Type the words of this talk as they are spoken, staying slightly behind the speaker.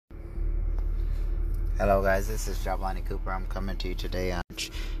Hello guys, this is Jabani Cooper. I'm coming to you today on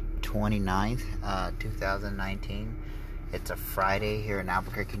 29th, 2019. It's a Friday here in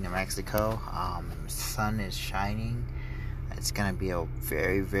Albuquerque, New Mexico. Sun is shining. It's gonna be a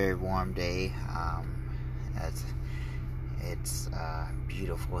very, very warm day. It's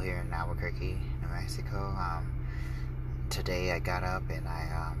beautiful here in Albuquerque, New Mexico. Today I got up and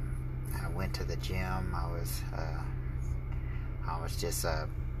I went to the gym. I was just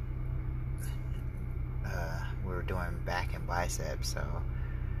we were doing back and biceps, so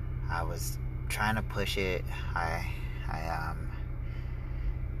I was trying to push it. I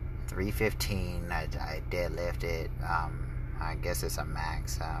 315. I deadlifted. I guess it's a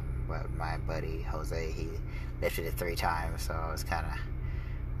max. But my buddy Jose, he lifted it 3 times, so I was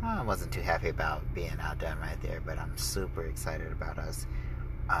I wasn't too happy about being outdone right there. But I'm super excited about us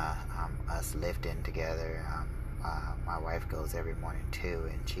lifting together. My wife goes every morning too,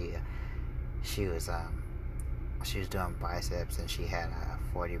 and she was doing biceps, and she had a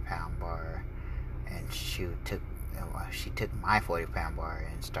 40-pound bar, and she took my 40-pound bar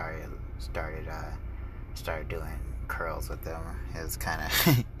and started doing curls with them. It was kind of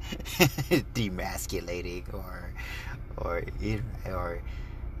demasculating, or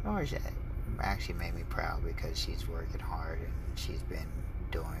actually made me proud, because she's working hard and she's been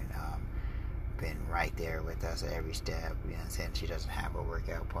right there with us at every step. You know what I'm saying? She doesn't have a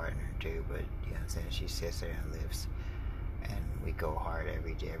workout partner too, but you know what I'm saying, she sits there and lifts, and we go hard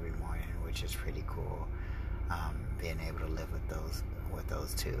every morning, which is pretty cool. Being able to live with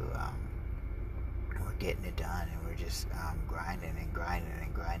those two, we're getting it done, and we're just grinding and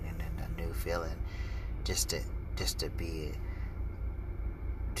a new feeling, just to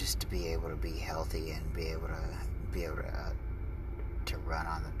be able to be healthy and be able to run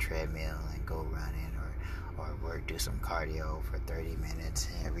on the treadmill and go running, or work, do some cardio for 30 minutes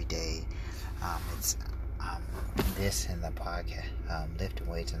every day. This in the podcast, lifting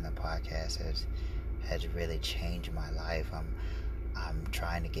weights in the podcast has really changed my life. I'm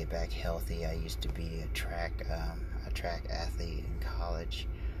trying to get back healthy. I used to be a track athlete in college,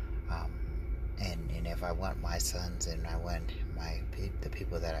 and if I want my sons, and I want the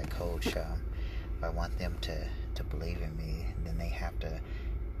people that I coach, if I want them to believe in me, then they have to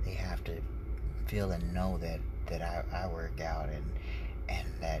feel and know that I work out, and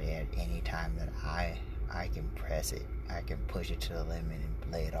that at any time that I can press it, I can push it to the limit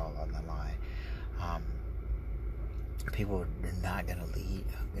and lay it all on the line. People are not gonna lead.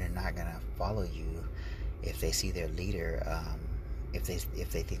 They're not gonna follow you if they see their leader. If they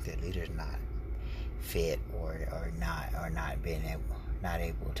think their leader's not fit, or not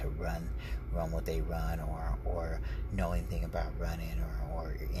able to run what they run, or know anything about running,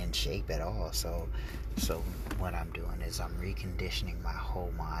 or in shape at all. So what I'm doing is I'm reconditioning my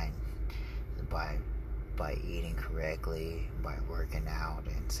whole mind by eating correctly, by working out,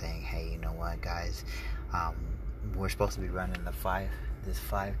 and saying, hey, you know what, guys, we're supposed to be running this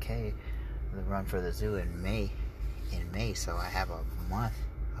 5K, the Run for the Zoo in May. So I have a month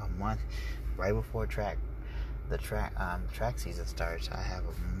right before the track season starts. I have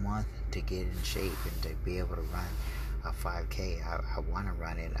a month to get in shape and to be able to run a 5K. I want to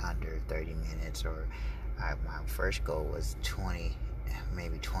run it under 30 minutes, or my first goal was 20,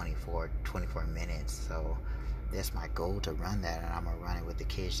 maybe 24 minutes. So that's my goal, to run that, and I'm gonna run it with the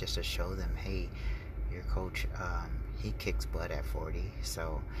kids just to show them, hey, your coach, he kicks butt at 40.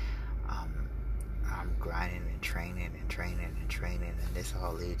 So I'm grinding and training, and this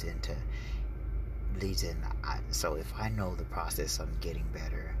all leads in. So if I know the process of getting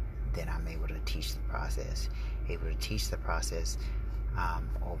better, then I'm able to teach the process.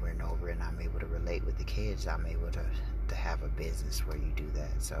 Over and over, and I'm able to relate with the kids. I'm able to have a business where you do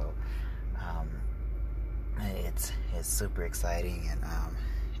that. So it's super exciting,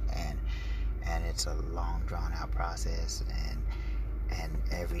 and it's a long, drawn out process, and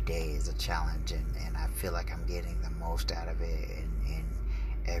every day is a challenge, and I feel like I'm getting the most out of it, and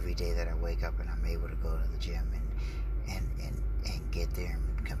every day that I wake up and I'm able to go to the gym and get there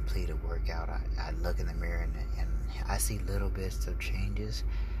and complete a workout, I look in the mirror and I see little bits of changes,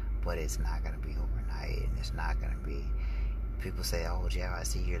 but it's not going to be overnight, and it's not going to be, people say, oh yeah, I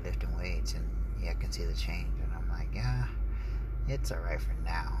see you're lifting weights, and yeah, I can see the change, and I'm like, yeah, it's alright for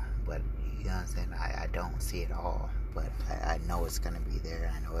now, but you know what I'm saying, I don't see it all, but I know it's going to be there,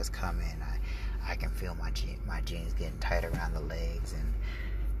 and I know it's coming. I can feel my jeans getting tight around the legs, and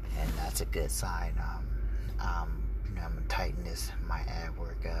that's a good sign. I'm gonna tighten my ab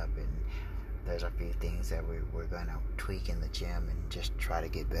work up, and there's a few things that we're gonna tweak in the gym, and just try to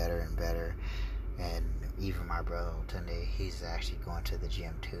get better and better, and even my brother Tunde, he's actually going to the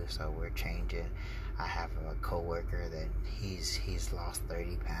gym too. So we're changing. I have a coworker that he's lost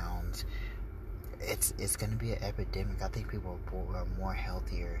 30 pounds. It's going to be an epidemic. I think people are more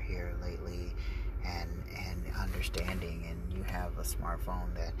healthier here lately, and understanding. And you have a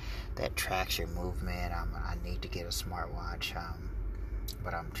smartphone that tracks your movement. I need to get a smartwatch,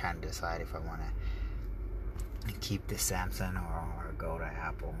 but I'm trying to decide if I want to keep the Samsung or go to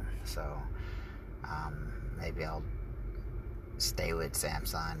Apple. So maybe I'll stay with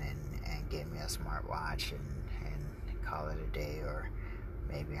Samsung and get me a smartwatch and call it a day, or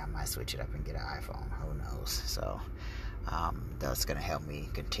maybe I might switch it up and get an iPhone. Who knows? So that's gonna help me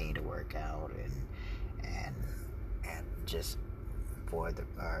continue to work out and just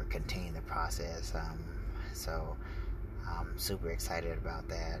continue the process. So I'm super excited about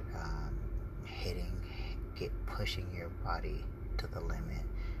that. Pushing your body to the limit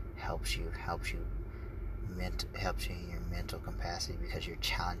helps you in your mental capacity, because you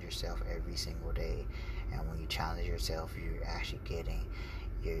challenge yourself every single day. And when you challenge yourself, you're actually getting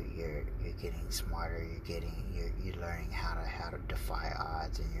smarter. You're learning how to defy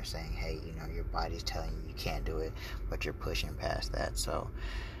odds, and you're saying, hey, your body's telling you can't do it, but you're pushing past that. So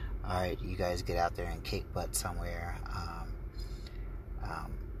all right, you guys get out there and kick butt somewhere.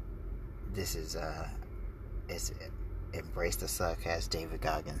 This is it's embrace the suck, as David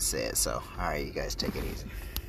Goggins said. So all right, you guys take it easy.